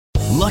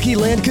Lucky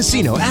Land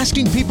Casino,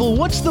 asking people,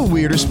 what's the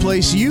weirdest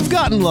place you've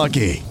gotten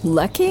lucky?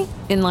 Lucky?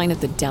 In line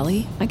at the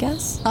deli, I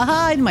guess?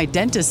 Aha, in my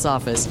dentist's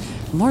office.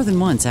 More than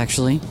once,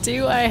 actually.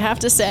 Do I have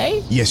to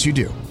say? Yes, you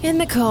do. In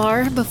the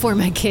car before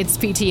my kids'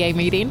 PTA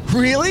meeting.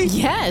 Really?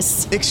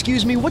 Yes.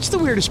 Excuse me, what's the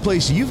weirdest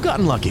place you've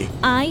gotten lucky?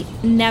 I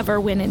never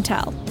win and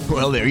tell.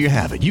 Well, there you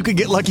have it. You can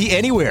get lucky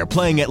anywhere,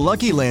 playing at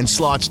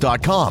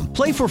LuckyLandSlots.com.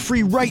 Play for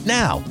free right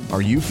now.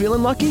 Are you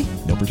feeling lucky?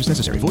 No purchase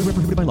necessary. Void where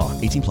prohibited by law.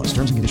 18 plus.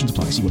 Terms and conditions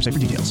apply. See website for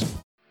details.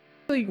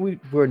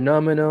 We're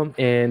numbing them,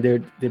 and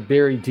they're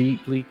buried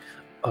deeply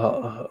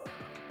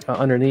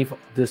underneath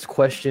this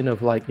question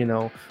of, like,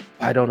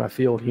 why don't I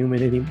feel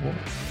human anymore?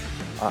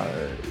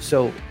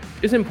 So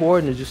it's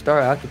important to just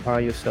start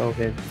occupying yourself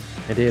and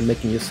then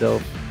making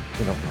yourself,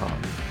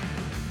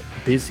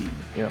 busy,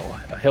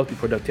 a healthy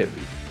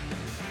productivity.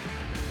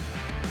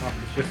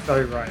 Marcus, you're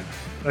so right.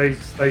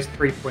 Those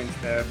 3 points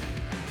there,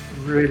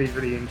 really,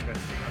 really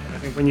interesting. I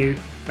think when you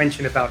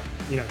mention about,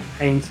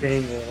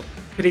 painting, or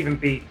could even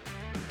be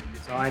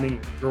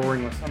designing,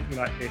 drawing, or something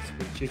like this,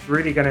 which is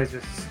really going to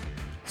just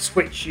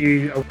switch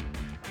you.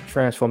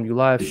 Transform You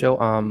Live show.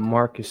 I'm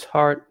Marcus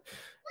Hart.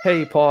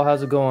 Hey, Paul,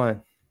 how's it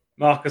going?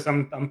 Marcus,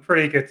 I'm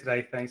pretty good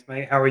today, thanks,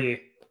 mate. How are you?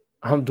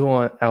 I'm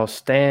doing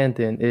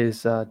outstanding.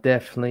 It's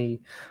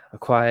definitely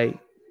quite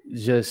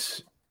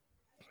just,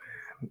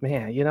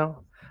 man,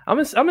 I'm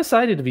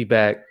excited to be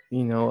back.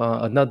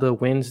 Another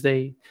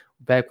Wednesday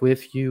back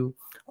with you.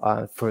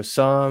 For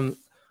some,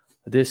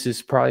 this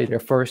is probably their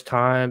first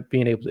time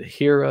being able to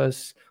hear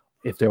us.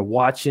 If they're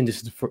watching,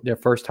 this is their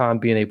first time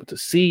being able to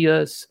see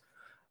us.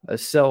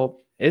 So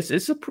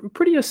it's a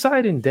pretty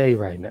exciting day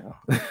right now.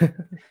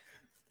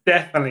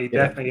 Definitely.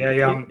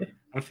 Yeah.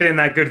 I'm feeling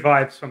that good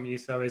vibes from you,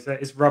 so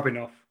it's rubbing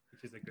off,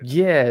 which is a good.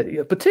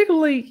 Yeah,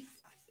 particularly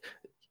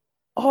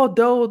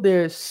although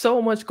there's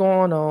so much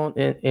going on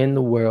in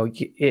the world,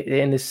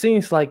 and it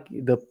seems like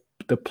the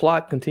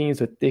plot continues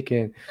to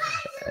thicken.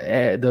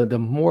 The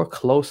more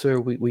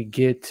closer we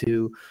get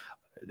to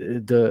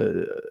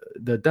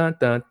the dun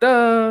dun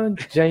dun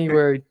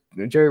January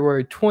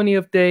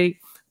 20th date.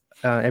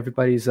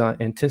 Everybody's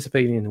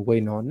anticipating and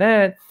waiting on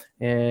that,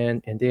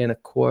 and then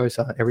of course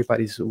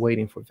everybody's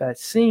waiting for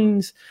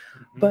vaccines.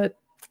 Mm-hmm. But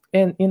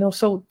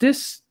so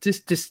this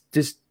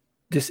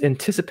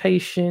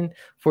anticipation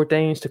for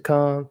things to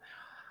come,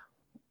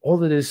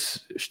 all of this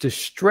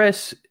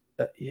stress,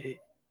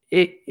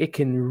 it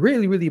can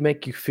really, really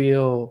make you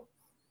feel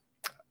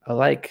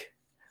like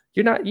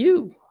you're not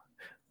you,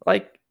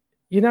 like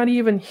you're not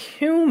even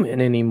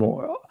human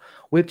anymore,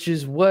 which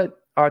is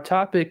what our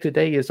topic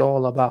today is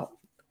all about.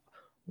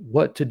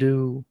 What to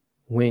do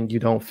when you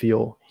don't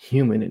feel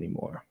human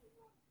anymore.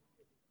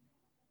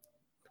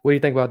 What do you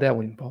think about that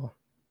one, Paul?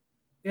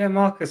 Yeah,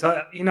 Marcus,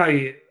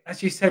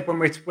 as you said, when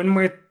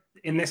we're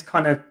in this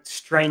kind of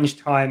strange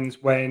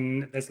times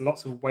when there's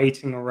lots of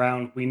waiting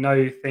around, we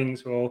know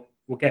things will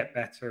get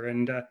better,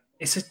 and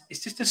it's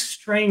just a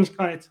strange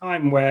kind of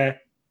time where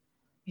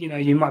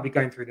you might be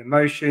going through the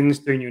motions,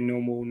 doing your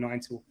normal 9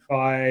 to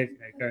 5,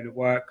 going to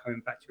work,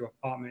 coming back to your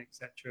apartment,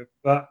 etc.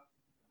 But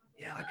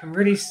yeah, I can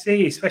really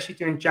see, especially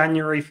during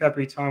January,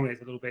 February time when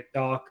it's a little bit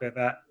darker,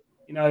 that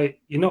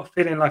you're not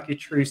feeling like your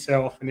true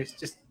self, and it's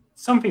just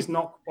something's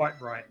not quite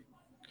right.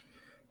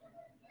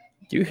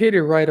 You hit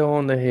it right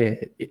on the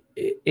head.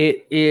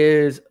 It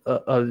is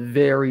a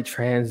very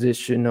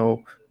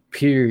transitional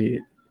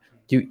period.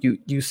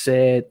 You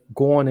said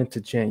going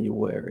into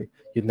January,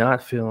 you're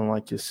not feeling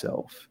like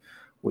yourself.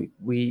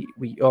 We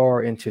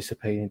are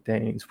anticipating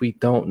things. We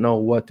don't know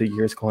what the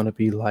year's going to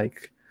be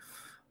like.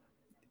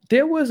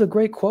 There was a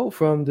great quote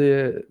from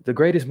the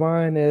greatest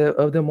mind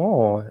of them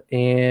all,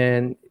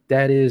 and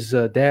that is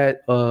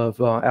that of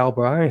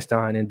Albert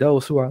Einstein. And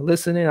those who are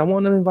listening, I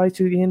want to invite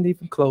you in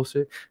even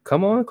closer.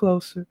 Come on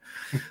closer.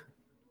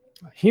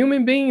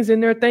 Human beings in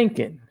their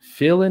thinking,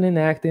 feeling, and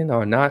acting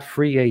are not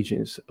free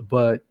agents,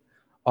 but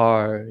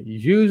are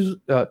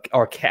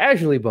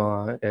casually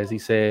bound, as he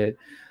said,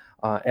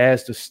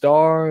 as the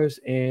stars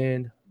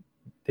in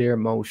their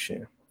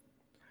motion.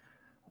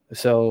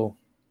 So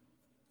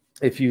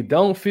if you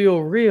don't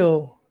feel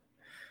real,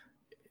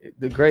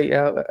 the great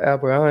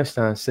Albert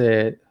Einstein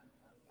said,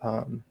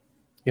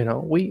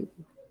 we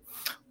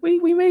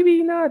may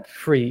be not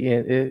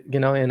free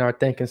in our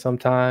thinking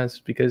sometimes,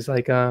 because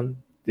in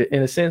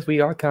a sense we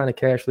are kind of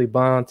casually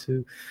bound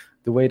to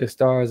the way the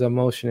stars are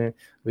motioning,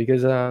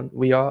 because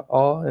we are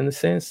all in a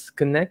sense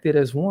connected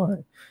as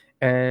one.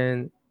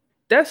 And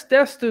that's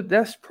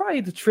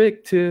probably the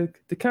trick to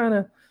kind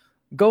of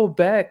go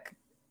back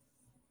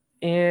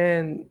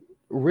and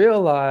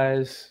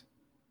realize,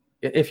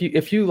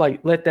 if you like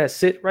let that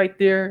sit right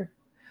there,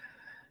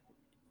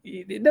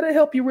 that'll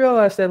help you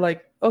realize that,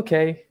 like,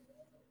 okay,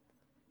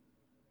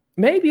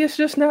 maybe it's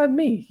just not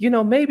me.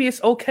 Maybe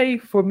it's okay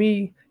for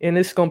me, and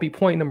it's going to be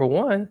point number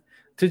one,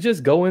 to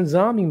just go in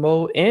zombie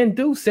mode and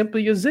do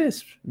simply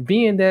exist.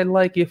 Being that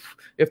like if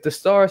the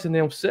stars in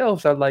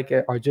themselves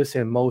are just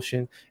in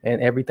motion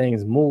and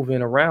everything's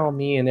moving around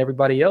me and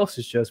everybody else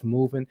is just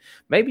moving,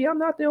 maybe I'm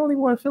not the only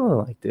one feeling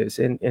like this,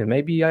 and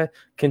maybe I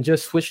can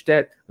just switch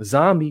that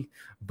zombie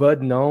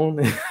button on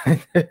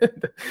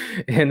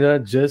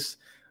and just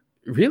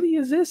really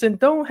exist and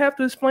don't have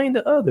to explain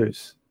to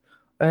others,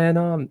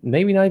 and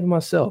maybe not even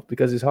myself,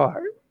 because it's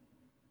hard.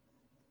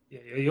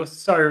 Yeah, you're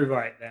so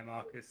right there,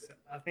 Marcus.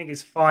 I think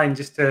it's fine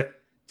just to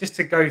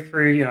go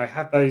through,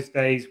 have those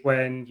days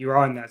when you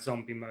are in that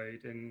zombie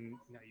mode and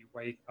you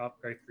wake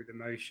up, go through the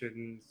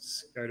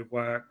motions, go to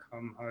work,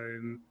 come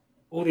home,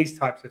 all these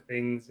types of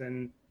things.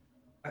 And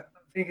I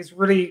think it's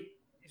really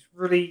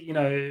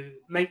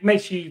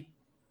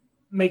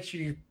makes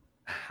you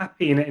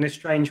happy in a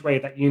strange way,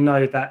 that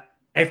that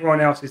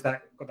everyone else is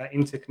got that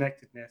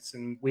interconnectedness,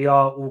 and we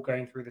are all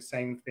going through the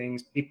same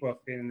things. People are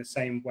feeling the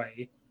same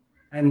way.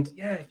 And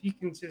yeah, if you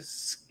can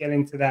just get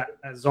into that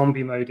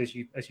zombie mode, as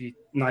you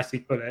nicely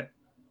put it,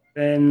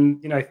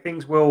 then you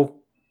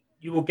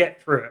will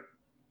get through it.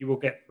 You will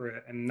get through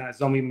it, and that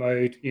zombie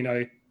mode,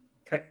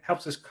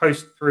 helps us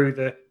coast through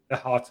the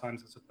hard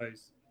times, I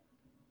suppose.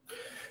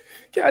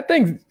 Yeah, I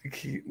think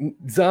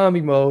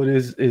zombie mode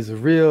is a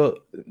real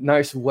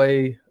nice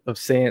way of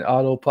saying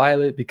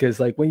autopilot, because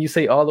like when you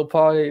say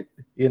autopilot,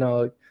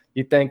 you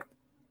think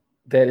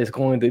that you're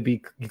going to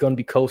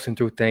be coasting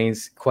through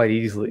things quite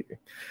easily.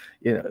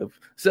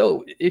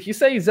 So if you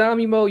say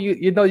zombie mode,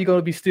 you're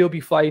going to still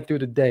be fighting through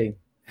the day.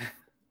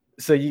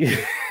 So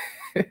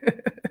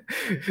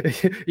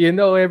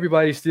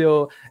everybody's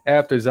still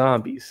after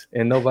zombies,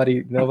 and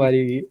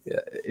nobody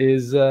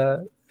is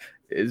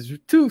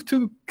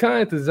too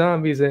kind to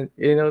zombies, and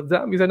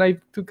zombies are not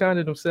too kind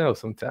to themselves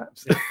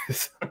sometimes.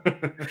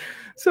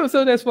 so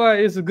that's why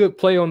it's a good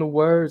play on the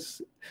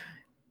words.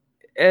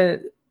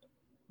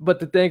 But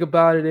the thing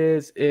about it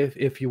is,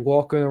 if you're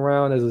walking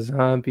around as a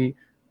zombie,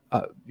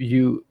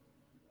 you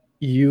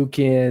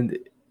can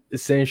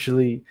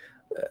essentially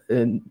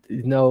and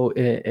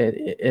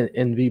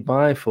be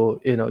mindful.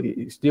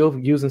 Still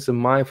using some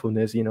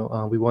mindfulness. We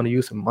want to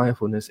use some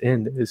mindfulness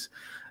in this.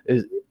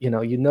 You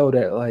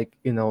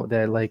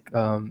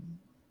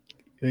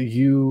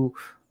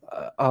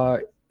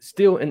are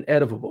still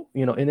inedible.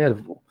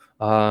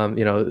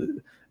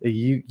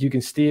 You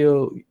can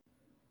still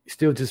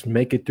just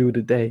make it through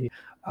the day,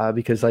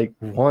 because like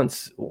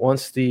once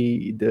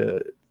the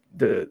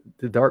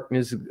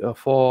darkness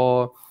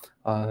fall,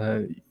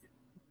 that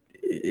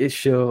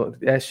shall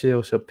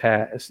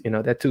pass.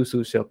 That too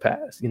soon shall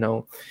pass. And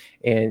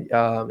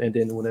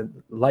then when the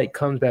light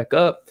comes back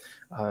up,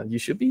 you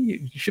should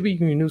be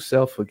your new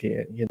self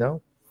again. You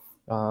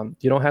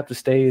don't have to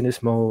stay in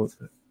this mode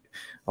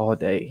all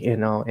day.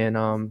 And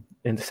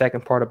the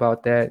second part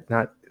about that,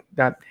 not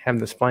having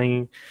to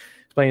explain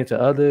it to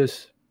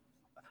others,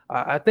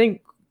 I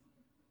think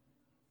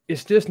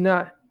it's just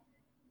not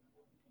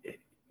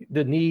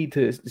the need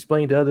to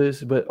explain to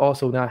others, but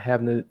also not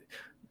having to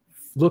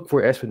look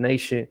for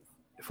explanation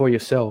for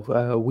yourself.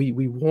 We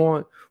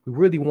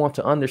really want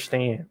to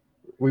understand.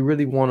 We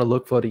really want to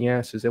look for the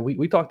answers, and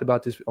we talked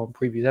about this on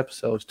previous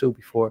episodes too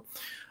before.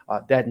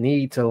 That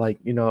need to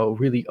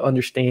really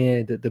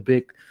understand the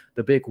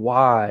big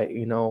why.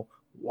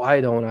 Why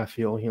don't I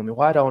feel human?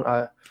 Why don't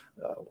I?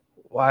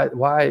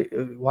 Why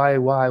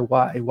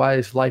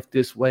is life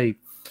this way?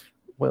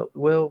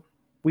 Well,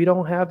 we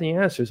don't have the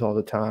answers all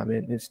the time,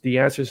 and the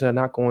answers are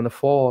not going to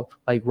fall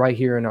like right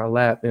here in our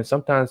lap. And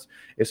sometimes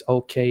it's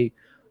okay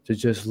to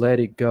just let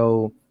it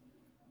go,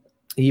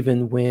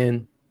 even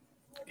when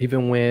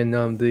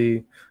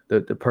the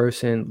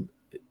person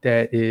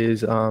that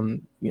is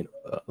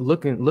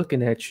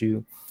looking at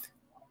you,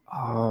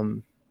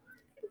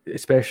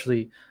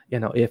 especially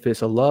if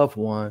it's a loved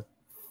one,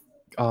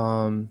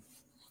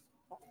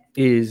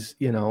 is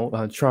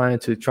trying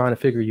to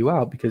figure you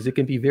out, because it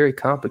can be very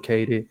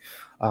complicated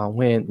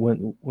when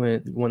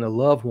a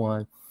loved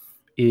one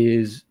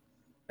is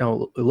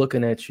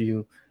looking at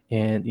you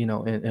and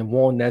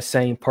wanting that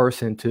same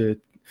person to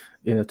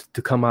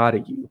come out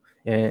of you,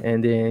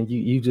 and then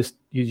you just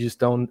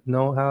don't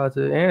know how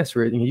to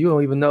answer it, and you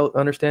don't even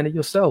understand it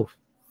yourself.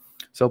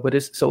 So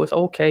it's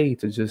okay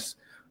to just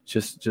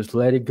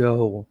let it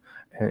go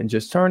and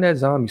just turn that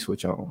zombie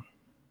switch on.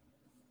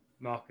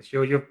 Marcus,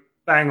 you're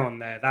bang on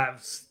there. That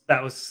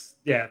was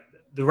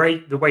the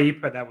way you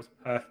put that was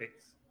perfect.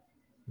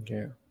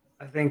 Yeah,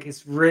 I think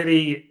it's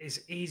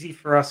easy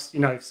for us,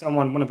 if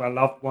one of our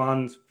loved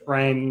ones,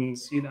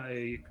 friends,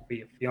 it could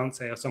be a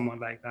fiance or someone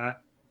like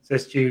that,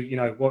 says to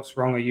you, what's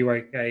wrong? Are you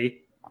okay?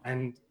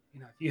 And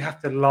if you have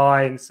to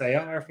lie and say,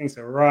 oh, everything's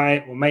all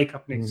right, or make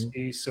up an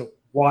excuse of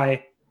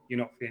why you're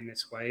not feeling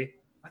this way,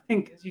 I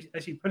think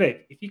as you put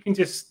it, if you can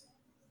just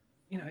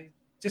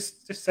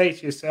say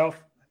to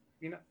yourself,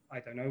 I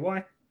don't know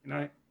why.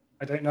 I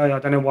don't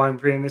know why I'm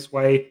feeling this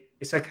way.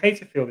 It's okay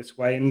to feel this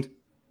way, and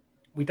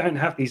we don't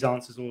have these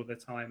answers all the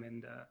time.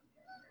 And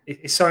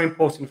it's so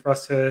important for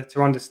us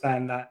to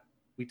understand that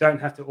we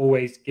don't have to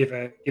always give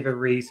a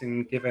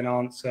reason, give an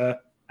answer,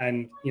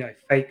 and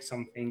fake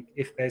something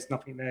if there's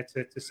nothing there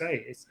to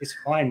say. It's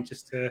fine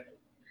just to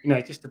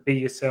just to be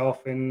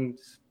yourself, and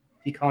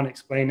if you can't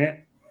explain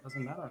it, it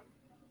doesn't matter.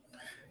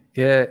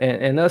 Yeah,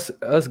 and us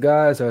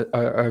guys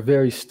are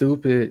very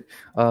stupid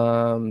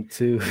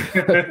to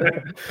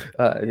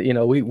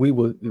we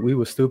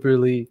would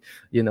stupidly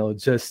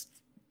just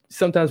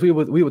sometimes we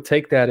would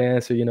take that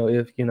answer,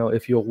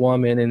 if you're a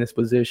woman in this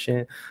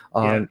position,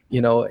 and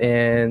you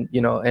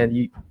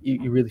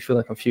really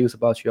feeling confused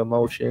about your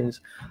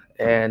emotions,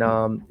 and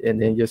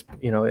then just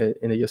and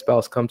then your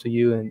spouse come to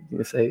you and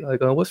you say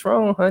like, what's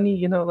wrong,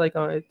 honey?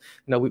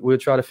 We'll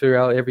try to figure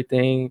out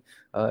everything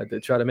to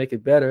try to make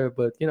it better,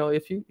 but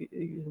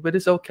but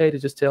it's okay to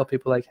just tell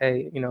people like,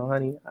 hey,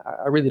 honey,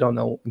 I really don't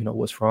know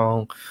what's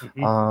wrong.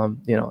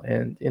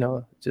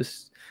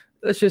 Just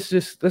let's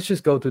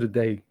just go through the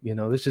day,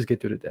 let's just get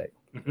through the day.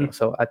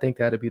 So I think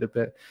that'd be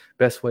the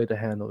best way to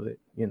handle it,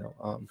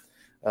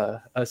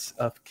 us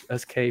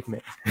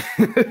cavemen.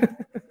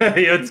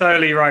 You're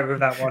totally right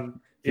with that one.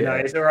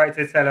 It's all right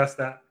to tell us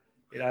that,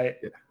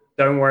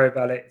 don't worry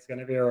about it, it's going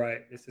to be all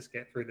right, let's just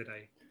get through the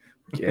day.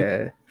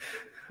 Yeah.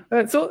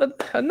 And so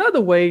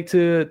another way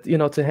to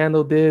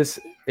handle this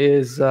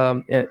is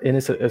and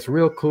it's a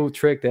real cool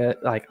trick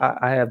that like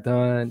I have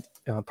done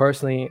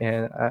personally,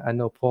 and I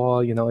know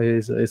Paul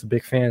is a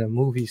big fan of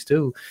movies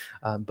too,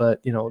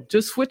 but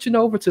just switching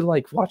over to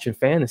like watching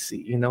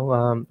fantasy. A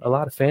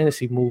lot of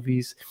fantasy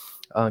movies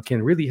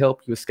can really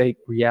help you escape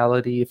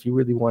reality if you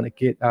really want to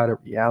get out of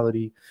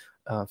reality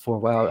for a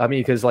while. I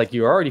mean, because like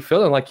you're already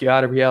feeling like you're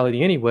out of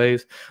reality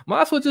anyways,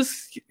 might as well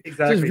just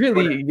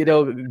really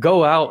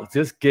go out,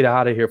 just get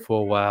out of here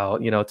for a while.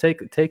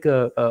 Take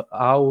a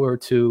hour or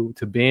two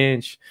to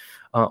binge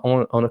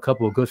on a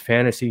couple of good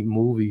fantasy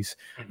movies,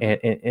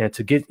 and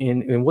to get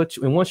in, and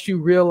once you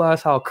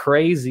realize how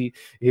crazy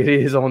it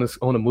is on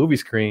the movie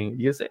screen,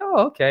 you say,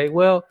 oh, okay,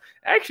 well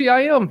actually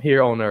I am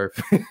here on Earth.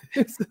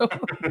 so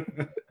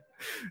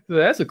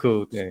that's a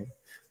cool thing.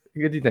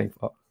 What do you think,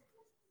 Paul?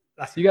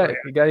 You got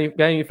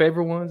any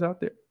favorite ones out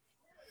there?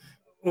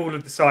 All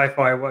of the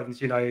sci-fi ones,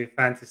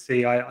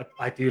 fantasy.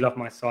 I do love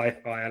my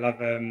sci-fi. I love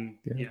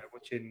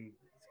watching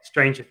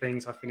Stranger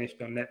Things. I finished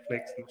on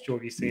Netflix. I'm sure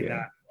if you see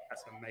that.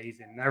 That's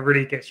amazing. That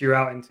really gets you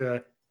out into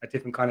a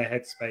different kind of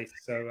headspace.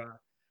 So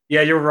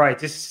you're right.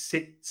 Just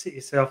sit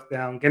yourself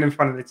down, get in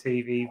front of the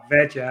TV,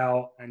 veg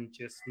out, and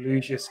just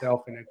lose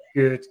yourself in a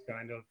good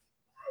kind of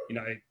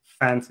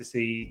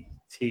fantasy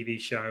TV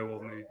show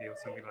or movie or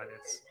something like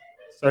this.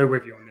 So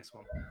with you on this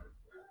one.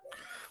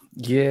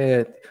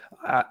 Yeah,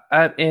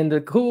 and the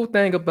cool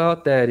thing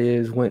about that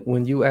is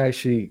when you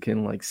actually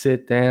can like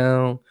sit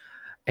down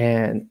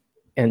and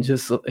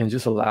just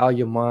allow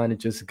your mind to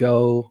just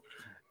go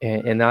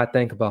and not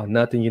think about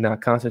nothing. You're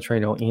not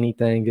concentrating on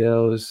anything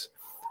else.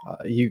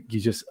 You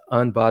just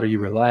unbother, you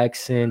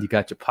relaxing. You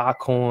got your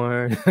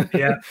popcorn.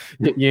 Yeah,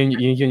 you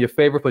in your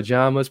favorite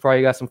pajamas.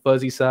 Probably got some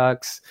fuzzy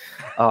socks.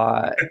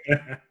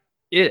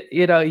 You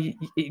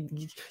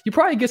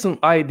probably get some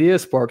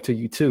ideas sparked to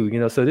you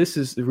too, so this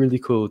is really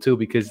cool too,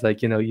 because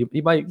like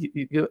it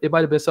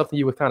might have been something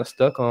you were kind of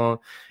stuck on,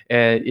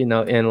 and you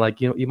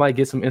might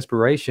get some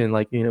inspiration,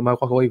 like you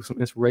might walk away with some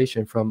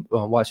inspiration from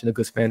watching a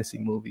good fantasy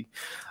movie.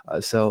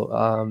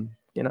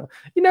 You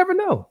never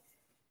know.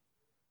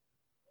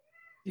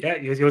 Yeah,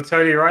 you're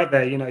totally right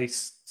there.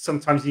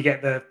 Sometimes you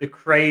get the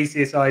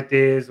craziest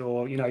ideas,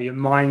 or your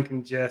mind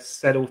can just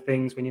settle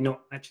things when you're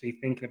not actually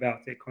thinking about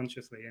it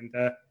consciously. And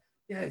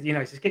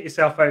just get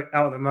yourself out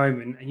of the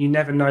moment, and you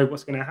never know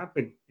what's going to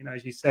happen.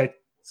 As you said,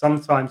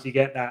 sometimes you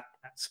get that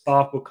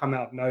spark will come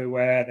out of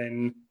nowhere.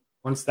 Then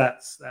once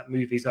that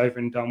movie's over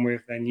and done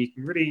with, then you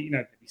can really,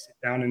 maybe sit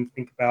down and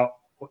think about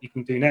what you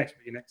can do next,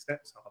 what your next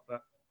steps are.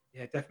 But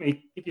yeah,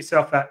 definitely give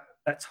yourself that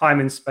time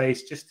and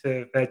space just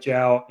to veg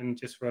out and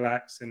just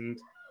relax and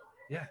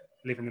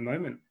live in the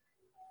moment.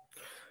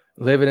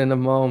 Living in the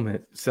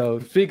moment. So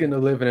speaking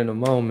of living in the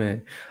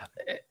moment,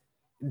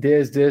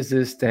 there's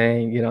this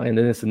thing, and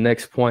then it's the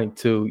next point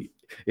too.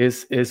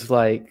 It's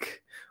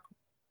like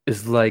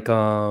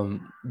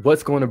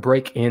what's going to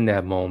break in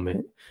that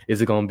moment?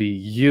 Is it going to be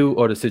you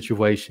or the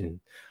situation?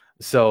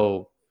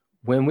 So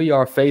when we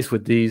are faced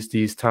with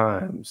these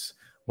times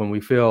when we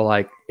feel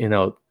like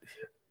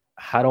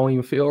I don't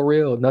even feel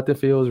real, nothing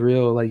feels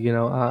real, like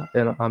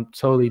and I'm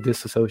totally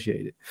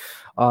disassociated.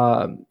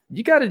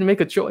 You got to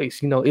make a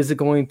choice. Is it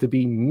going to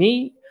be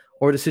me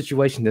or the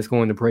situation that's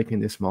going to break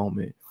in this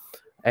moment?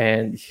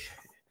 And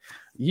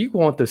you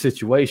want the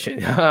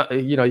situation.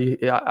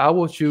 I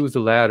will choose the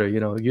latter.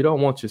 You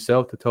don't want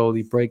yourself to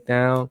totally break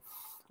down.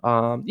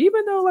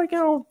 Even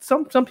though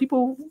some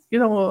people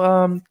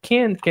can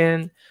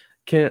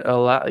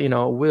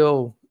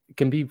allow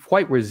can be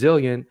quite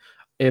resilient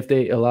if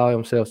they allow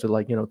themselves to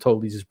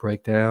totally just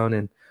break down,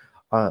 and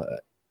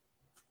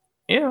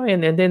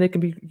and then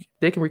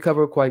they can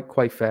recover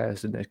quite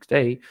fast the next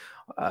day.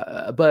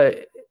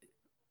 But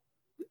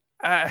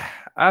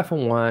I for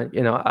one,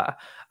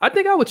 I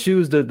think I would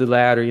choose the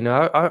latter.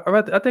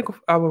 I think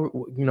I would,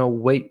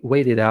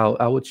 wait it out.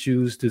 I would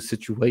choose the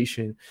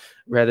situation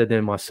rather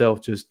than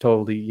myself just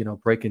totally,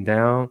 breaking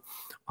down.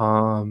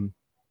 Um,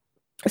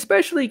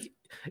 Especially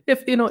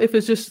if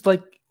it's just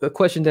like a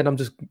question that I'm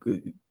just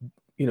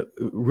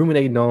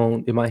ruminating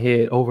on in my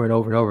head over and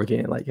over and over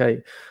again, like,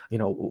 hey,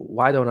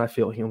 why don't I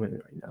feel human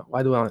right now?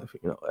 Why do I,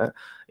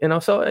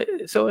 so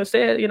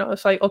instead,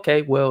 it's like,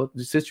 okay, well,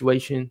 the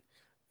situation,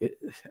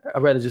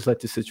 I'd rather just let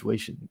the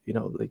situation,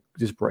 like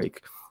just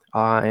break,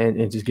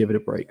 and just give it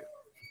a break.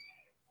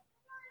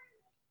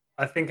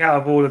 I think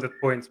out of all of the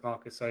points,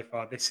 Marcus, so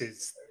far, this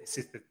is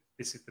the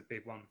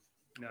big one.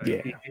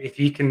 Yeah. If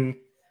you can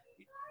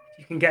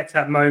get to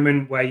that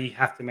moment where you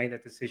have to make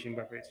that decision,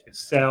 whether it's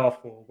yourself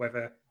or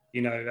whether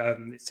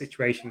the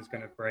situation is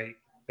going to break,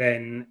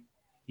 then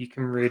you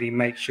can really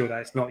make sure that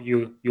it's not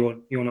you. You're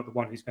not the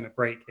one who's going to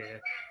break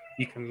here.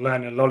 You can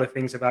learn a lot of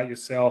things about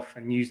yourself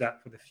and use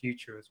that for the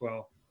future as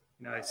well.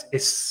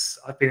 It's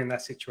I've been in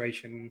that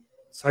situation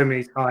so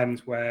many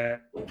times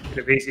where it could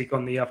have easily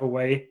gone the other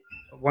way.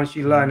 But once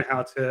you learn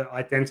how to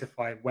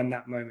identify when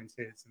that moment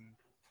is,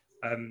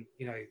 and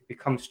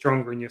become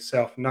stronger in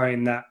yourself,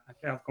 knowing that,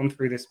 okay, I've gone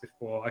through this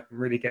before, I can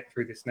really get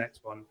through this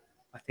next one.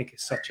 I think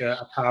it's such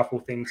a powerful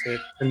thing to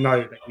know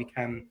that you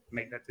can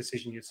make that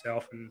decision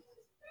yourself and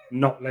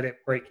not let it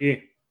break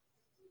you.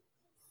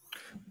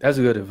 That's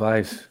good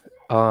advice.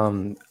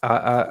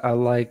 I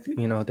like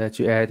that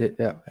you added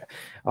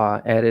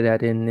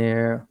that in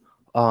there.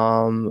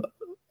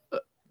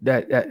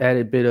 That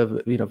added bit of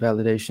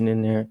validation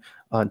in there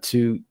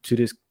to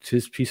this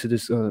piece of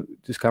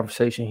this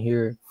conversation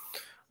here,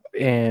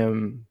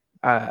 and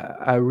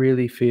I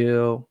really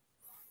feel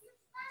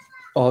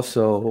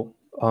also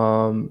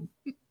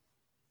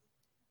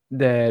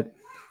that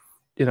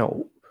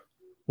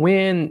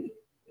when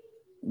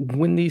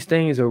these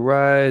things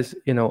arise,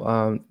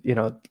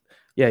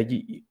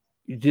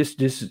 this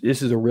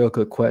is a real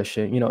good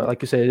question.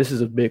 Like you said, this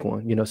is a big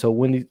one. So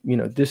when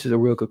this is a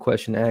real good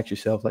question to ask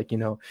yourself, like,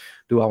 do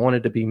I want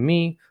it to be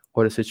me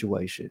or the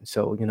situation?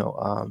 So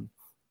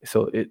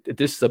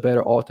this is a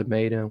better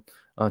ultimatum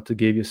to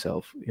give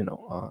yourself,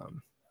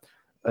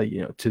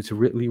 to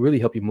really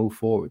help you move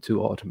forward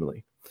too,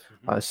 ultimately.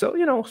 So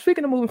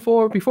speaking of moving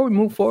forward, before we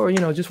move forward,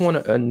 just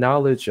want to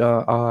acknowledge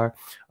our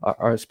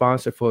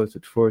sponsor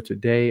for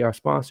today. Our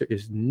sponsor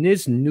is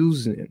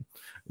Nisnoosin.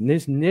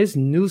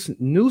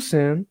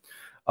 Nisnoosin,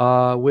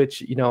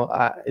 which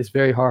it's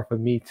very hard for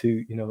me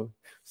to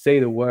say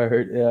the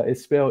word.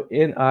 It's spelled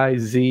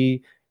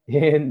Niznusan.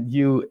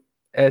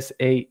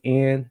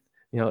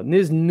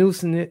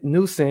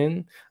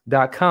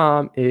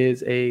 Nisnoosin.com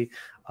is a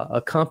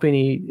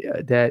company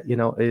that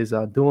is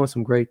doing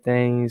some great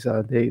things.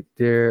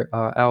 They're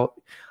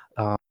out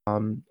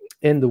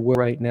in the world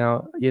right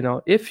now.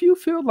 If you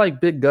feel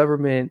like big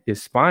government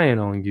is spying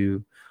on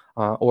you,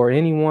 or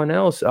anyone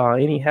else,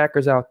 any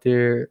hackers out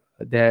there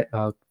that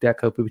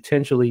could be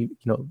potentially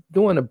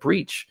doing a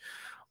breach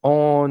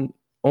on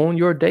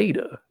your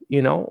data,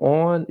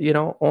 on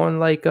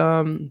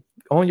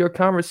your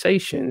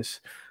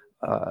conversations,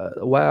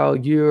 while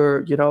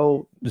you're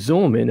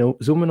zooming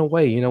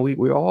away.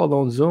 We're all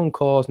on Zoom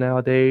calls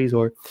nowadays,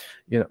 or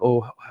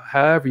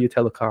however you're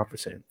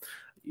teleconferencing.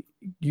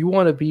 You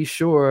want to be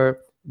sure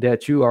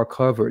that you are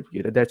covered,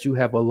 that you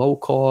have a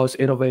low-cost,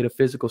 innovative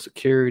physical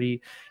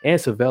security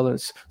and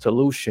surveillance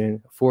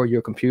solution for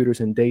your computers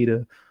and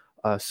data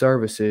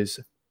services.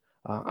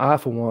 I,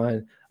 for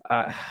one,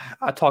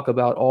 I talk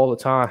about all the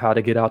time how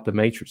to get out the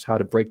matrix, how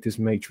to break this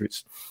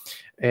matrix,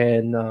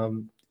 and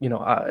I'm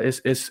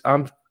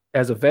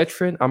as a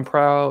veteran, I'm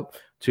proud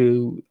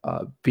to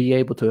be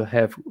able to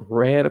have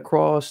ran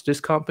across this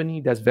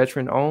company that's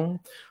veteran-owned.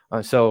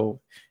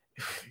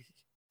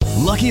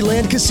 Lucky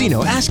Land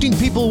Casino, asking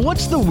people,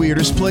 what's the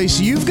weirdest place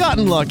you've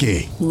gotten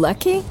lucky?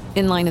 Lucky?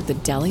 In line at the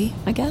deli,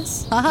 I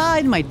guess? Aha,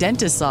 in my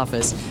dentist's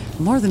office.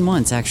 More than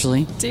once,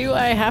 actually. Do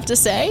I have to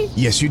say?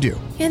 Yes, you do.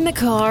 In the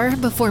car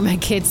before my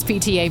kids'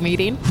 PTA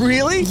meeting.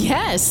 Really?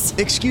 Yes.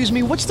 Excuse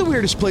me, what's the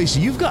weirdest place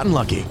you've gotten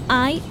lucky?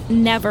 I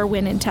never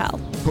win and tell.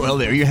 Well,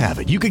 there you have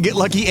it. You can get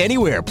lucky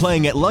anywhere,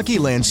 playing at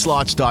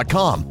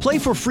LuckyLandSlots.com. Play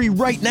for free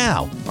right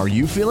now. Are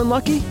you feeling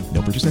lucky?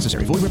 No purchase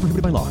necessary. Void where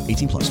prohibited by law.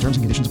 18+. Terms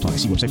and conditions apply.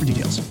 See website for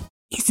details.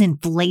 Is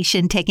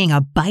inflation taking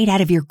a bite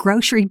out of your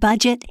grocery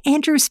budget?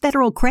 Andrews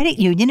Federal Credit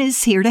Union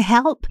is here to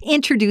help.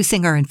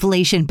 Introducing our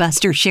Inflation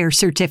Buster Share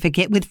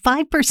Certificate with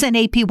 5%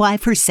 APY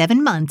for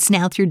 7 months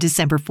now through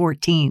December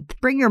 14th.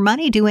 Bring your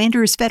money to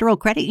Andrews Federal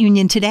Credit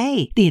Union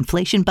today. The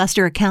Inflation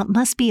Buster account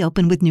must be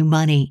open with new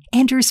money.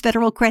 Andrews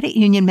Federal Credit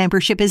Union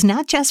membership is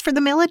not just for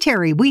the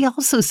military. We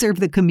also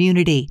serve the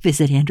community.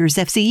 Visit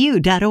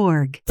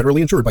andrewsfcu.org. Federally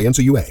insured by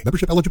NCUA.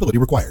 Membership eligibility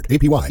required.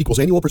 APY equals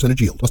annual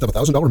percentage yield. Must have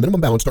 $1,000 minimum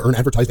balance to earn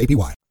advertised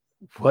APY.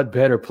 What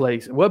better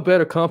place? What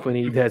better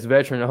company that's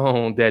veteran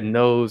owned that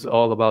knows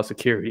all about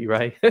security,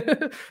 right?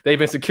 They've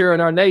been securing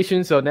our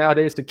nation, so now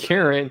they're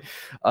securing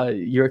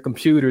your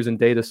computers and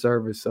data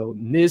service. So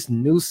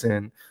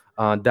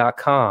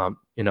Nisnoosin.com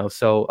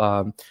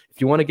So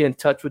if you want to get in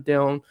touch with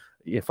them,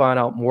 you find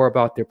out more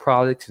about their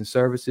products and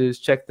services,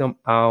 check them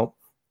out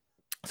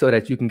so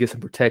that you can get some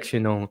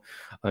protection on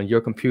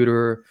your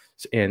computer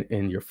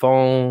and your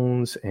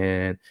phones.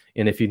 And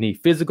if you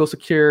need physical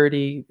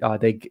security,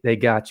 they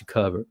got you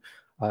covered.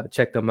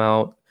 Check them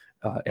out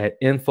at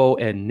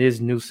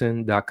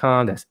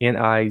info@niznusan.com. That's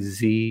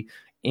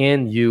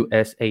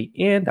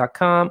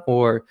NIZNUSAN.com,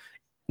 or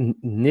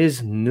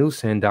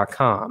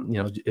niznusan.com,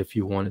 if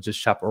you want to just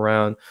shop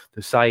around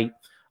the site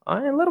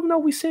and let them know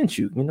we sent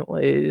you.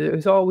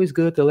 It's always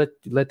good to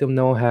let them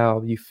know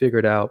how you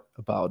figured out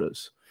about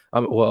us,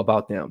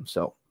 about them.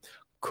 So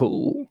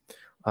cool.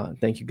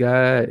 Thank you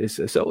guys.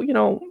 So,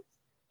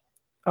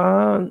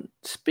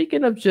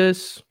 speaking of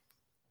just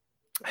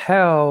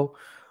how,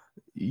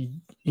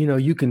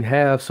 you can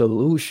have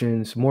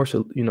solutions,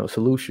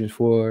 solutions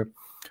for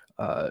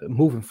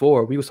moving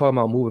forward. We was talking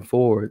about moving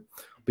forward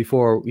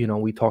before,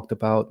 we talked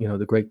about,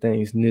 the great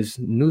things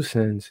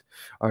Niznusan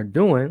are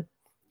doing.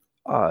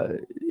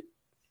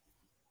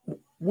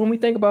 When we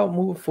think about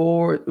moving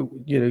forward,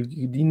 you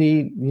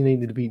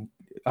need to be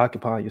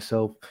occupying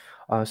yourself.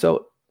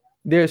 So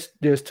there's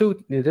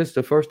two. This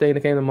the first thing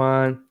that came to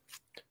mind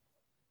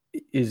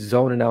is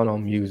zoning out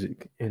on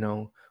music.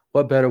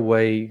 What better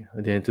way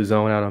than to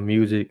zone out on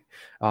music?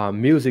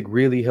 Music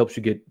really helps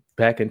you get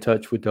back in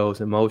touch with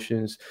those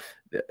emotions,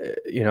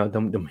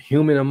 them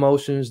human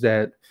emotions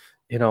that,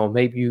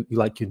 maybe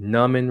you're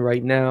numbing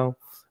right now.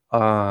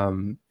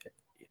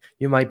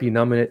 You might be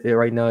numbing it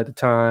right now at the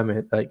time,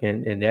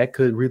 and that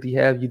could really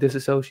have you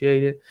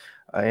disassociated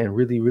and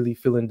really, really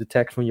feeling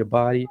detached from your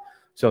body.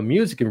 So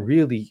music can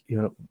really,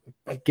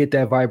 get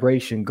that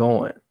vibration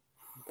going.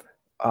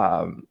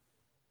 I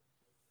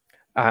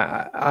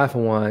for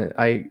one,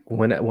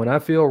 when I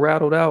feel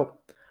rattled out,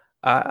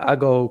 I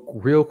go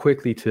real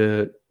quickly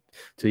to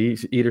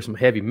either some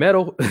heavy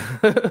metal,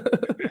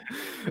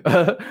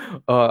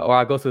 or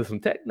I go to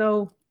some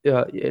techno,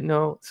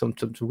 some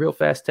real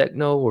fast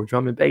techno or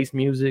drum and bass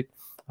music.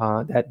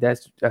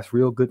 That's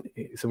real good,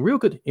 some real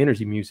good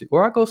energy music.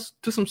 Or I go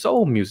to some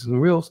soul music,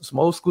 some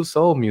old school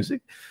soul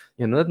music.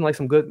 Nothing like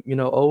some good,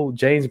 old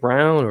James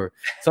Brown or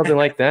something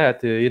like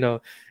that.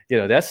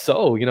 That's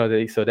soul.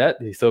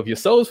 So if your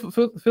soul's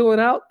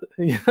feeling out,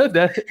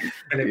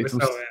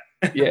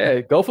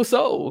 go for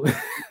soul.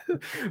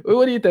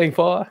 What do you think,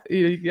 Paul?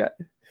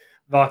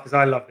 Marcus,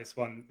 I love this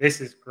one.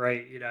 This is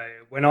great.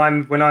 When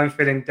I'm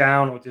feeling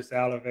down or just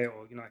out of it,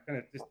 or kind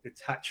of just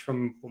detached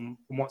from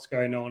what's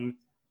going on,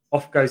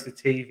 off goes the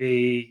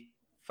TV,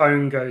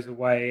 phone goes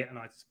away, and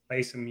I just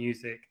play some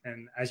music.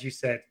 And as you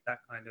said, that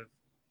kind of,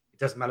 it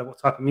doesn't matter what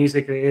type of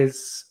music it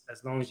is,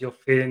 as long as you're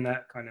feeling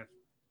that kind of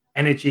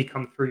energy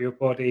come through your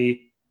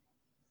body,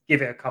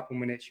 give it a couple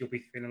minutes, you'll be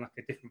feeling like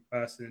a different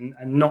person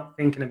and not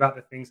thinking about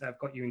the things that have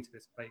got you into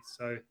this place.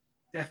 So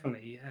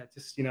definitely,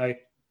 just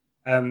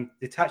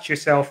detach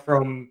yourself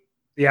from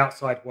the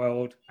outside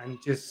world and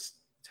just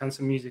turn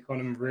some music on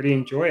and really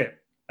enjoy it.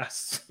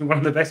 That's one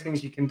of the best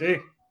things you can do.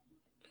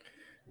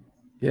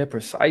 Yeah,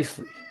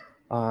 precisely.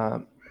 I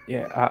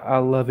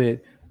love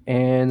it.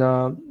 And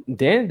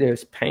then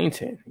there's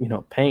painting.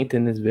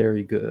 Painting is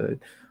very good.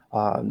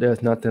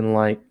 There's nothing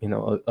like,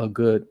 a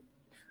good,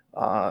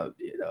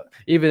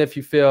 even if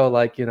you feel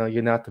like,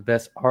 you're not the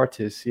best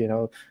artist,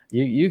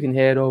 you can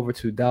head over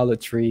to Dollar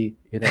Tree,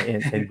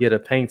 and get a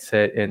paint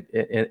set,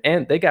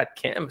 and they got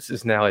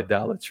canvases now at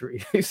Dollar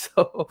Tree.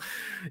 So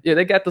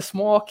they got the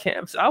small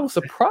canvas. I was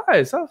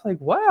surprised. I was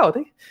like, wow,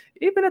 they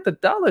even at the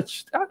dollar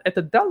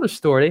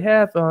store, they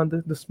have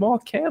the small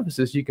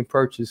canvases you can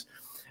purchase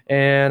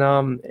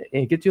and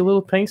get you a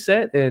little paint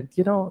set, and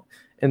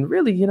and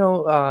really,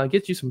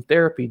 get you some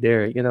therapy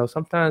there.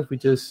 Sometimes we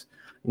just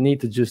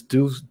need to just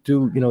do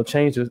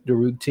change the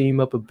routine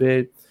up a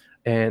bit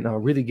and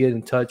really get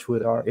in touch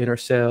with our inner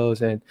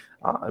selves and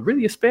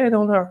really expand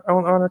on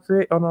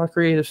our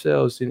creative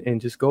selves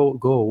and just go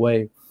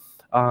away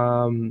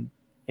and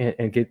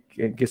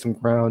get some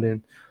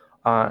grounding.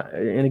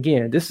 And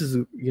again, this is,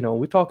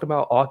 we talked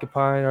about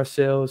occupying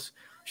ourselves,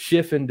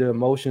 shifting the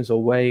emotions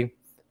away,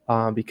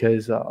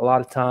 because a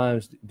lot of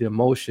times the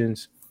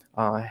emotions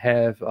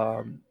have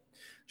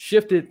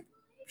shifted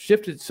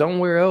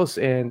somewhere else,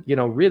 and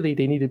really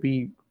they need to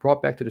be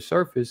brought back to the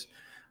surface.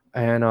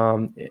 And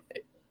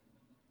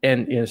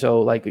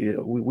so like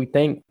we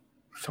think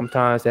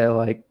sometimes that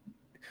like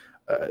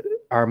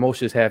our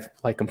emotions have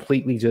like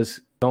completely just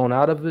gone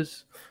out of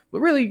us,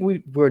 but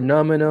really we're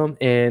numbing them,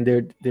 and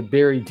they're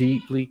buried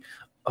deeply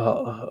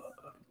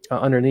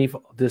underneath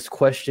this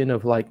question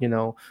of like,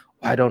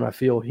 why don't I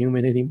feel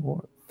human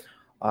anymore?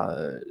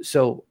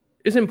 So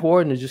it's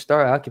important to just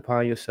start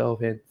occupying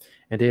yourself and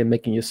then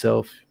making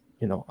yourself,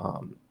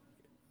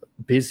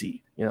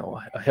 busy,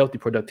 a healthy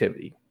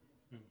productivity.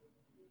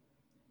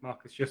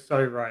 Marcus, you're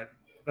so right.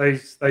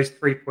 Those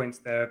 3 points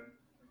there,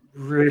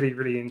 really,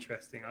 really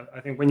interesting. I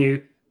think when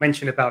you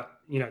mentioned about,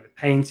 the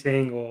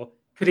painting, or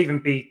could even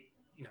be,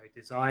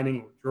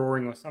 designing or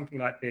drawing or something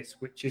like this,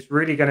 which is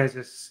really going to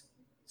just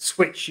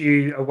switch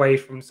you away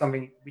from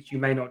something which you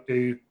may not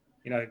do,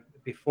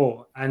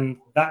 before. And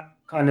that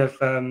kind of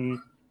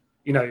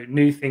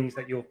new things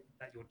that you're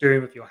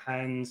doing with your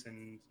hands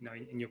and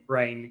in your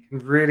brain can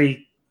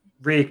really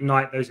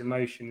reignite those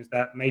emotions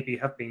that maybe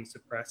have been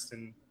suppressed,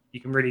 and you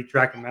can really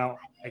drag them out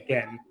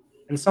again.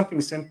 And something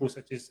simple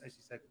such as you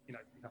said, picking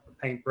up a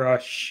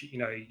paintbrush,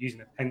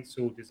 using a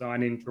pencil,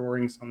 designing,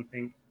 drawing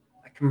something,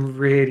 that can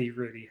really,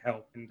 really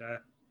help. And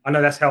I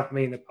know that's helped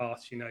me in the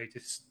past,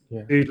 just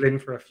doodling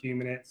for a few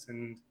minutes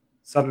and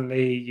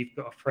suddenly you've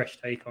got a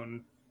fresh take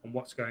on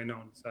what's going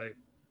on. So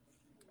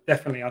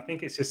definitely, I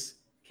think it's just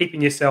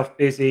keeping yourself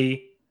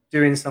busy,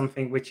 doing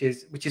something which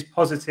is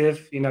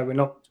positive. We're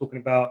not talking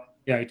about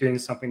doing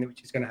something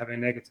which is going to have a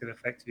negative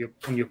effect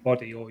on your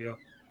body or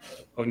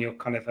on your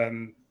kind of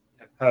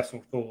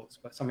personal thoughts,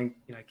 but something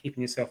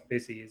keeping yourself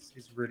busy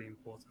is really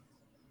important.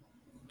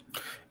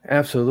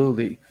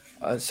 Absolutely.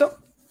 Outside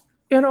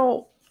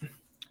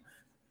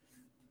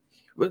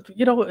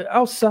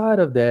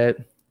of that,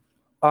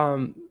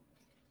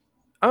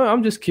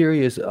 I'm just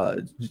curious,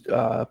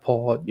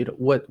 Paul.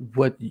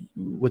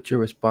 What your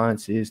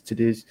response is to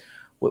this?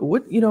 What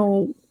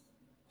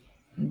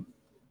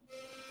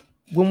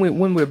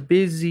when we're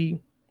busy,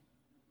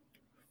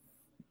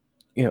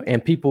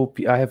 and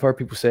I have heard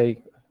people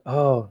say,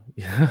 "Oh,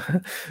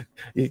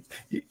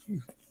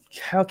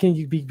 how can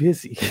you be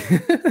busy?"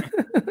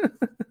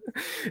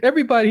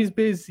 Everybody's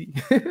busy.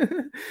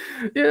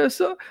 Yeah.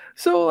 So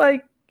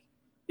like,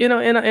 and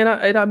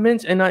I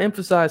mentioned, and I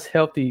emphasize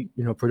healthy,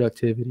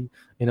 productivity,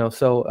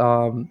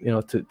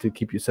 to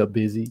keep yourself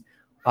busy.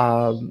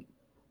 But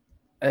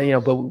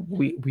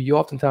we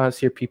oftentimes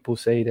hear people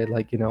say that,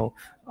 like,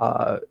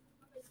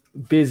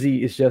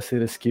 busy is just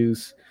an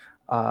excuse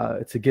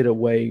to get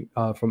away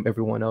from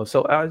everyone else.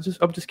 So I'm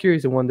just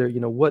curious to wonder,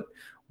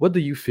 what do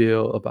you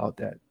feel about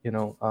that?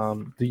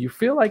 Do you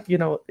feel like,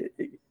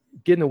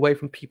 getting away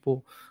from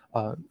people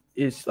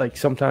is like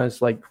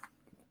sometimes like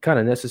kind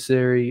of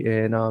necessary,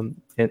 and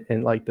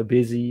like the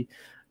busy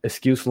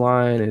excuse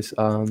line is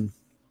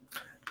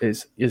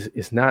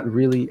not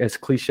really as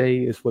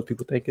cliche as what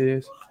people think it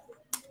is?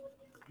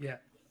 Yeah,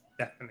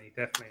 definitely.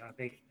 I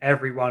think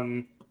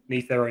everyone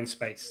needs their own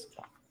space,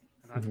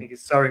 and I think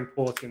it's so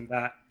important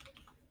that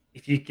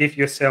if you give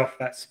yourself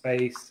that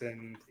space,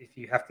 and if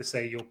you have to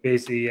say you're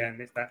busy, and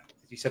it's that,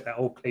 as you said, that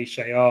old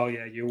cliche, oh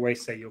yeah, you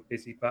always say you're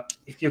busy, but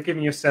if you're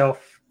giving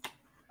yourself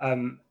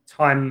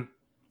time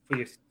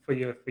for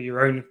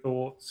your own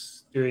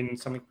thoughts, doing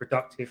something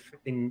productive for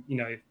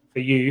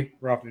you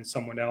rather than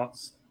someone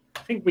else, I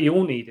think we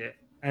all need it.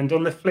 And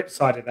on the flip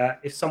side of that,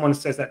 if someone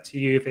says that to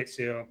you, if it's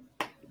your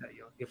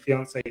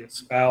fiance, your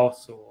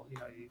spouse, or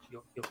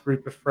your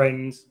group of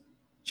friends,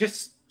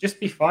 just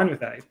be fine with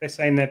that. If they're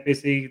saying they're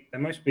busy, they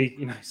must be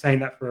saying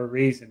that for a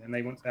reason, and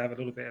they want to have a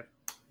little bit of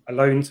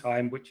alone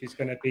time, which is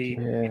going to be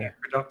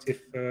productive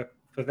for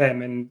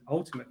them and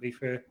ultimately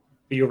for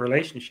your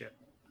relationship.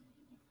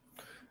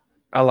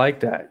 I like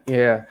that.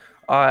 Yeah.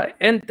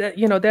 And that,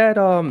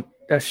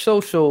 that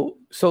social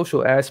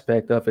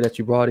aspect of it that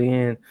you brought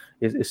in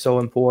is so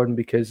important,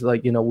 because,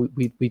 like,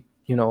 we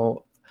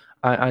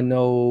I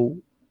know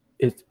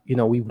it,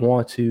 we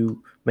want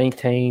to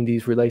maintain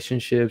these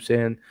relationships,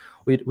 and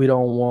we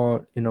don't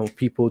want,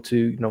 people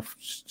to,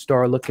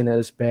 start looking at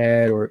us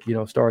bad, or,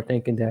 start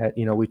thinking that,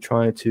 we're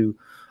trying to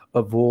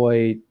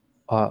avoid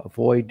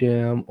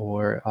them,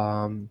 or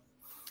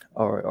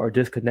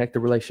disconnect the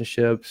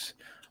relationships.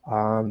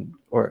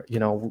 Or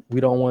we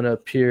don't want to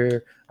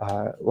appear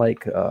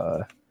like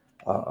the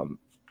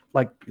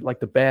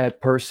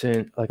bad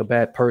person, like a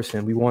bad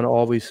person. We want to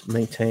always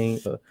maintain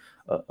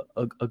a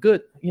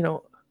good,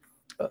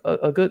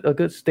 a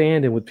good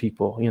standing with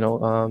people,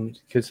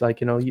 because, like,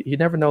 you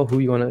never know who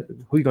you're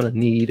gonna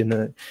need in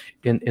the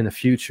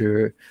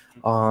future,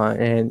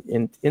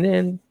 and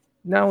then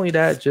not only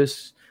that,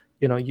 just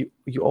you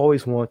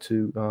always want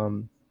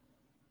to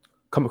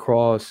come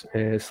across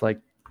as like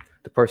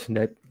the person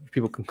that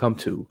people can come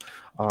to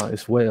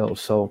as well.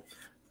 So,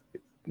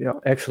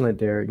 excellent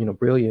there,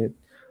 brilliant.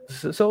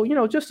 So,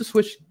 just to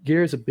switch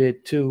gears a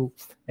bit too,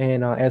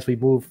 and as we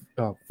move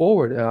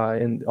forward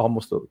in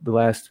almost the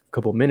last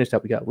couple of minutes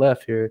that we got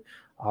left here,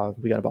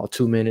 we got about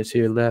 2 minutes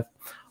here left.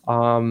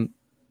 I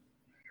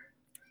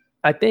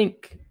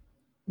think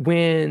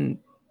when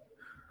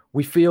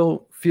we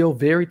feel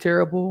very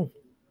terrible,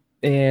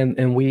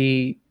 and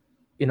we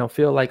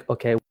feel like,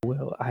 okay,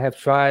 well, I have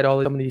tried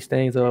some of these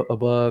things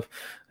above,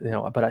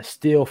 but I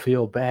still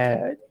feel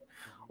bad.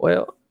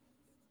 Well,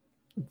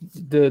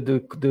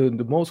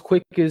 the most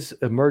quickest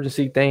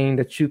emergency thing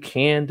that you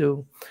can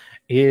do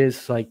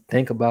is, like,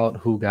 think about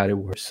who got it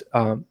worse.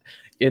 I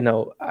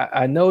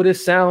know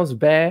this sounds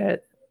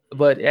bad,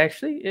 but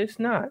actually it's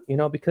not,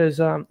 because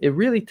it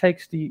really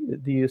takes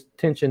the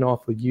attention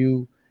off of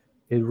you.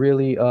 It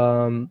really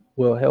will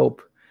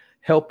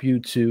help you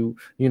to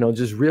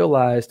just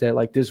realize that,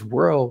 like, this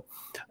world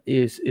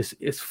is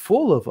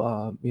full of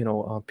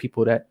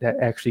people that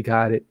actually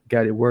got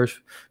it worse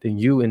than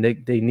you, and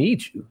they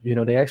need you.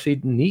 They actually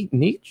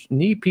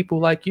need people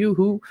like you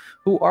who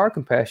are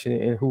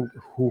compassionate and who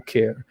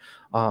care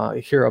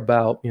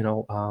about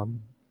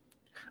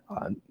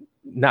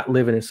not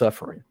living in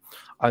suffering.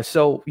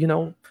 So,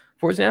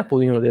 for example,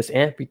 there's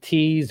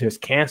amputees, there's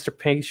cancer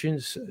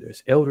patients,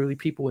 there's elderly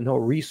people with no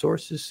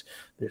resources,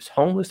 there's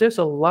homeless. There's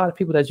a lot of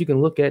people that you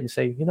can look at and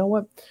say, you know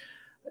what,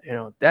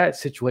 that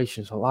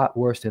situation is a lot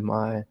worse than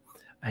mine.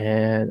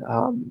 And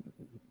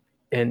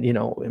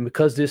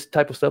because this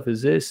type of stuff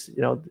exists,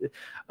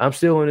 I'm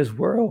still in this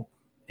world,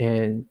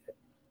 and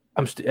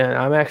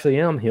I'm actually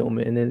am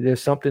human. And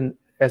there's something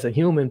as a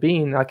human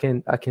being I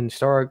can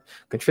start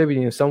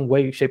contributing in some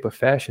way, shape, or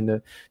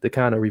fashion to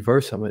kind of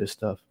reverse some of this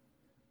stuff.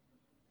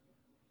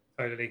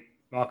 Totally,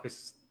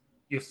 Marcus,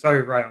 you're so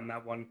right on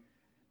that one.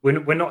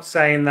 We're not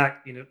saying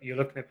that you're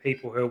looking at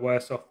people who are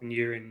worse off than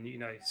you, and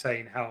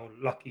saying how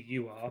lucky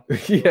you are.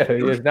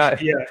 It's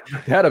not. Yeah,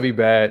 that'll be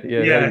bad.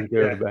 That'll be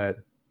really bad.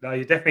 No,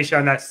 you're definitely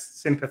showing that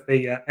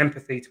sympathy,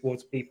 empathy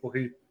towards people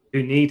who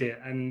need it,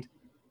 and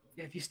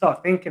if you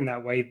start thinking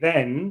that way,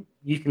 then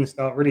you can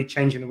start really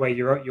changing the way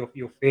you're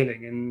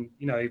feeling, and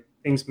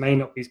things may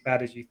not be as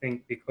bad as you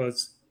think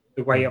because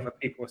the way other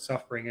people are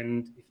suffering.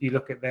 And if you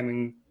look at them,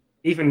 and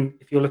even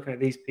if you're looking at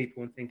these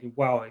people and thinking,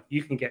 wow, if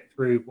you can get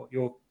through what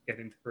you're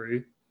getting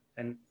through,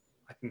 then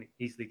I can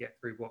easily get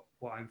through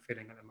what I'm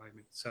feeling at the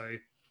moment. So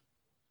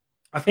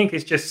I think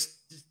it's just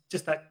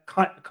that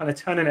kind of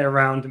turning it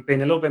around and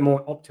being a little bit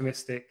more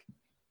optimistic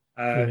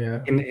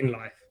in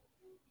life.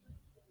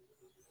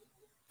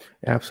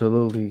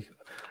 Absolutely.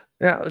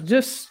 Now,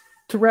 just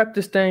to wrap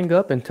this thing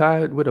up and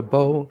tie it with a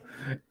bow,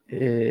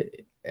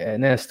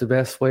 and that's the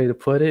best way to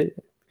put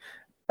it,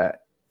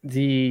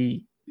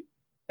 the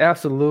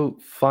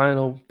absolute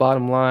final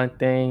bottom line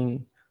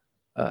thing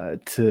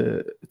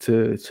to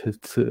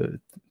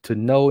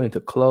know and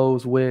to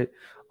close with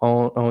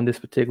on this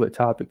particular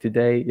topic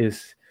today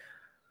is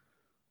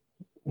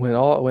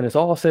when it's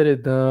all said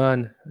and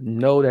done,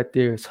 know that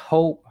there's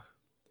hope.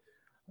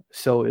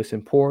 So it's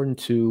important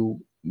to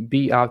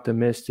be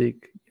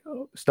optimistic.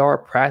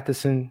 Start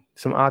practicing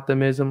some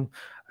optimism.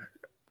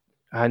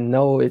 I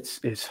know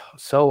it's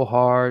so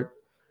hard.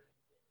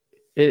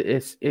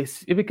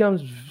 It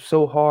becomes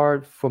so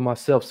hard for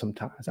myself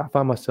sometimes. I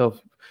find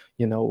myself,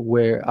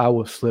 where I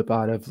will slip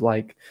out of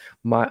like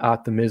my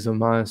optimism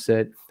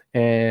mindset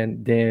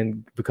and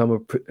then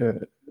become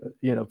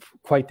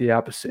quite the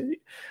opposite.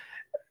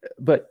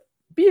 But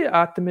be an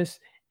optimist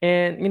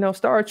and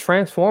start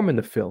transforming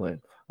the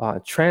feeling.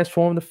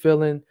 Transform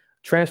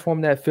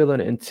that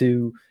feeling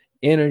into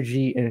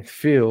energy and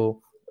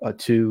feel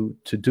to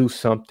do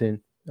something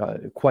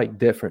quite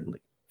differently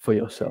for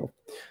yourself.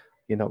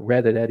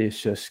 Rather that is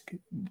just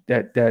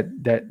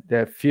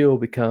that feel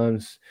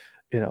becomes,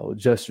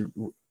 just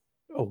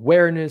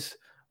awareness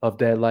of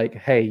that, like,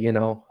 hey,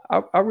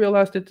 I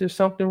realized that there's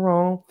something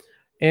wrong,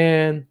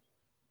 and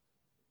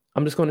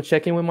I'm just going to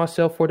check in with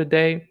myself for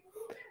today,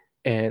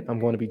 and I'm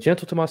going to be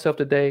gentle to myself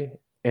today.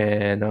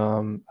 And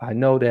I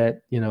know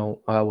that,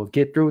 I will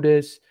get through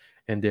this,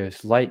 and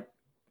there's light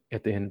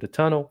at the end of the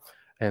tunnel.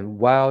 And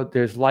while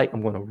there's light,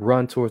 I'm going to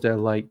run towards that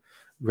light,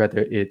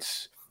 whether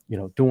it's,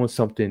 doing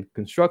something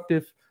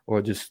constructive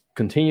or just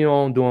continue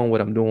on doing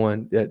what I'm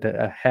doing that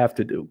I have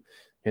to do,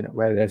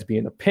 whether that's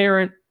being a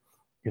parent,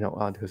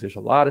 because there's a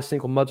lot of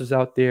single mothers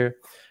out there,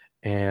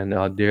 and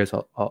there's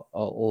a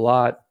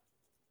lot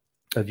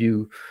of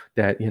you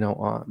that,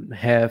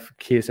 have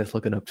kids that's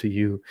looking up to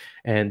you,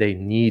 and they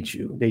need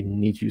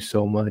you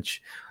so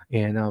much.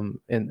 And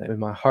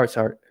my hearts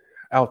are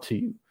out to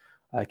you.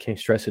 I can't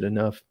stress it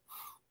enough.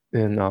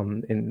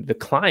 And the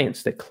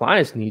clients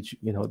need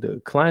you,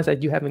 the clients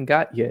that you haven't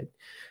got yet,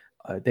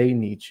 they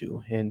need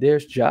you. And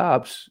there's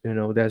jobs,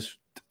 that's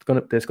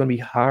gonna be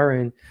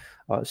hiring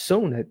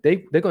soon that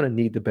they're gonna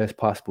need the best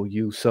possible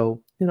you.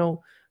 So,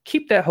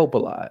 keep that hope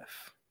alive.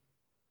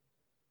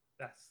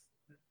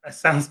 That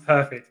sounds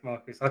perfect,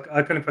 Marcus.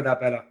 I couldn't put that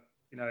better.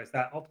 It's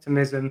that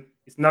optimism.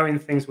 It's knowing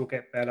things will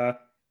get better.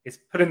 It's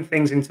putting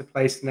things into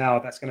place now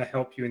that's going to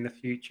help you in the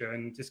future,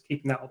 and just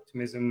keeping that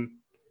optimism,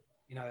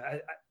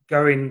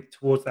 going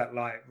towards that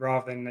light,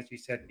 rather than, as you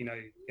said,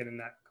 getting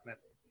that kind of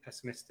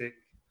pessimistic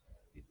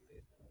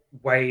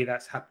way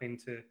that's happening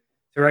to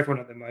everyone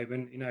at the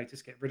moment.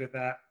 Just get rid of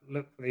that.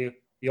 Look for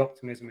the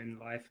optimism in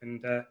life,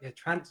 and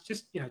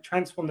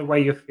transform the way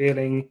you're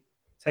feeling.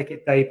 Take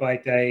it day by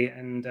day,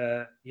 and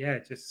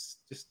just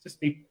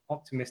be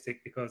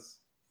optimistic, because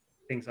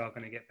things are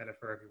going to get better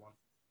for everyone.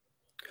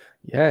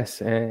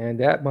 Yes, and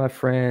that, my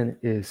friend,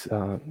 is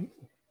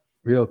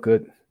real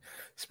good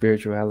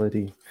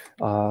spirituality.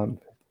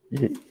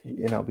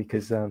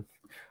 Because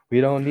we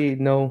don't need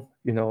no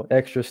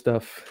extra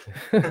stuff.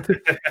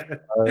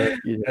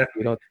 We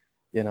don't.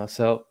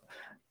 So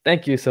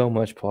thank you so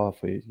much, Paul,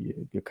 for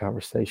your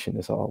conversation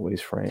as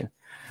always, friend.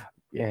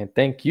 And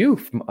thank you,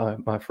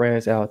 my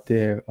friends out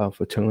there,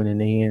 for tuning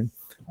in.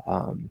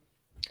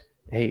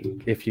 Hey,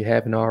 if you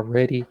haven't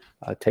already,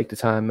 take the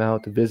time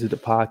out to visit the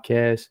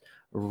podcast,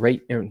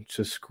 rate and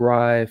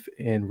subscribe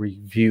and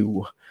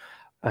review,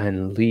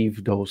 and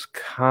leave those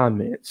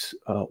comments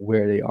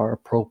where they are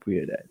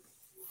appropriate at.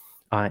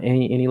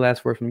 Any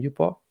last word from you,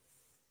 Paul?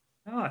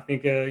 I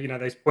think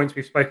those points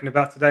we've spoken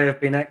about today have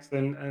been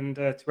excellent, and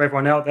to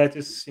everyone out there,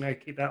 just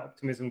keep that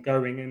optimism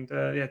going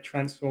and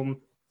transform,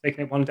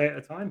 taking it one day at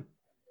a time.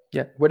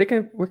 Yeah, where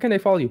can they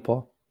follow you,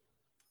 Paul?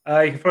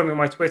 You can follow me on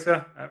my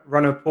Twitter at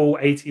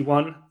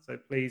runnerpaul81. So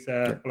please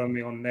follow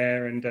me on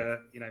there. And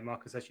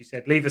Marcus, as you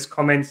said, leave us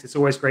comments. It's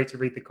always great to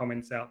read the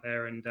comments out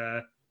there, and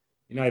the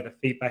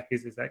feedback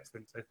is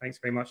excellent. So thanks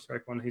very much to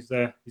everyone who's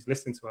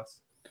listening to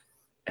us.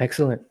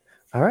 Excellent.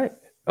 All right,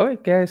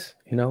 guys.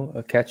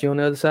 I'll catch you on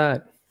the other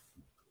side.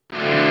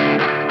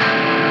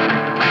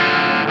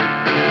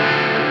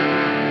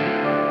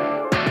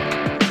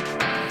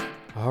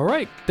 All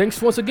right. Thanks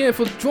once again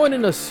for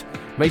joining us.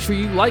 Make sure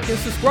you like and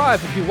subscribe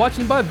if you're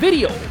watching by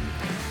video.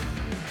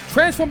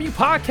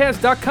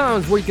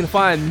 TransformUpodcast.com is where you can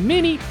find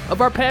many of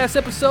our past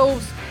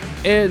episodes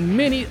and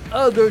many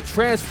other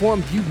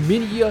Transform You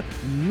Media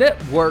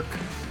Network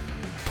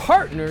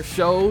partner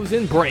shows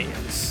and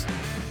brands.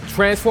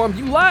 Transform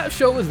You Live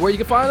Show is where you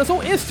can find us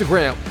on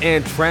Instagram,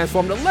 and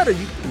Transform the Letter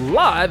U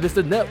Live is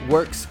the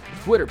network's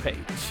Twitter page.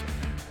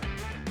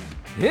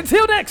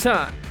 Until next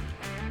time.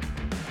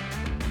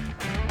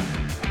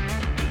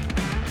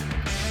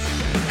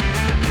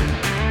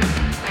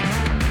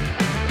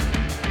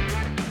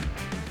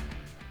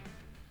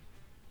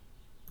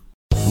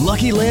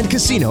 Lucky Land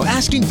Casino,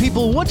 asking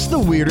people, what's the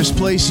weirdest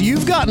place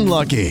you've gotten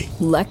lucky?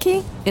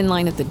 Lucky? In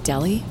line at the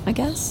deli, I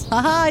guess?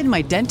 Aha, in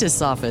my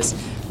dentist's office.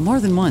 More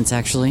than once,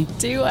 actually.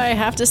 Do I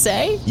have to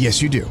say?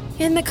 Yes, you do.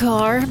 In the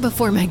car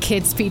before my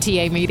kids'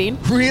 PTA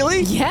meeting.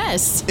 Really?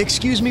 Yes.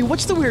 Excuse me,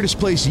 what's the weirdest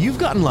place you've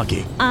gotten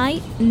lucky?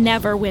 I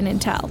never win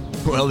and tell.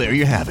 Well, there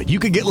you have it. You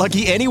can get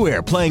lucky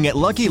anywhere, playing at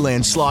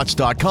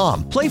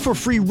LuckyLandSlots.com. Play for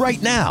free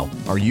right now.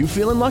 Are you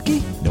feeling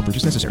lucky? No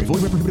purchase necessary.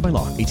 Void where prohibited by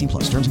law. 18+.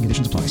 Terms and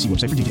conditions apply. See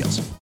website for details.